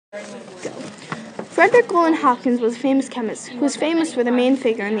Frederick Hopkins was a famous chemist who was famous for the main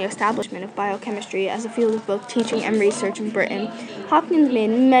figure in the establishment of biochemistry as a field of both teaching and research in Britain. Hopkins made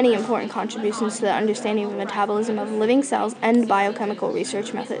many important contributions to the understanding of the metabolism of living cells and biochemical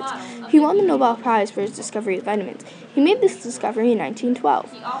research methods. He won the Nobel Prize for his discovery of vitamins. He made this discovery in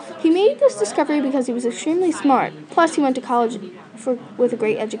 1912. He made this discovery because he was extremely smart, plus he went to college with a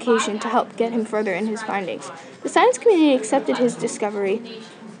great education to help get him further in his findings. The science community accepted his discovery,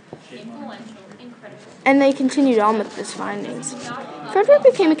 and they continued on with his findings. Frederick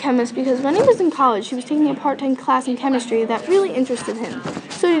became a chemist because when he was in college, he was taking a part-time class in chemistry that really interested him,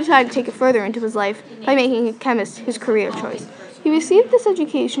 so he decided to take it further into his life by making a chemist his career choice. He received this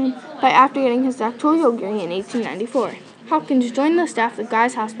education after getting his doctoral degree in 1894. Hopkins joined the staff at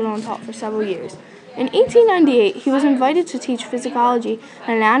Guy's Hospital and taught for several years. In 1898, he was invited to teach physiology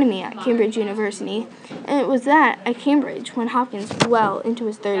and anatomy at Cambridge University, and it was at Cambridge when Hopkins was well into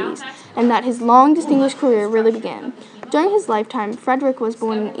his 30s, and that his long, distinguished career really began. During his lifetime, Frederick was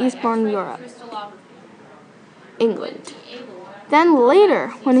born in Eastbourne, England. Then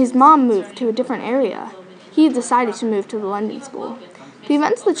later, when his mom moved to a different area, he decided to move to the London School. The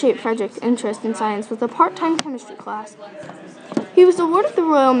events that shaped Frederick's interest in science was a part-time chemistry class. He was awarded the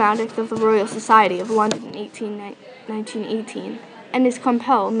Royal Medal of the Royal Society of London in 1918 and his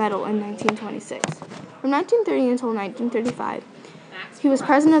Compel Medal in 1926. From 1930 until 1935, he was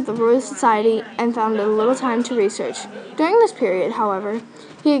president of the Royal Society and found little time to research. During this period, however,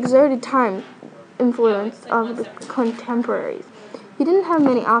 he exerted time influence of the contemporaries. He didn't have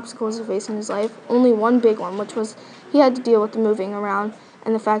many obstacles to face in his life, only one big one, which was he had to deal with the moving around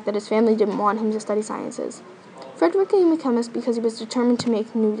and the fact that his family didn't want him to study sciences. Frederick became a chemist because he was determined to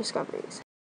make new discoveries.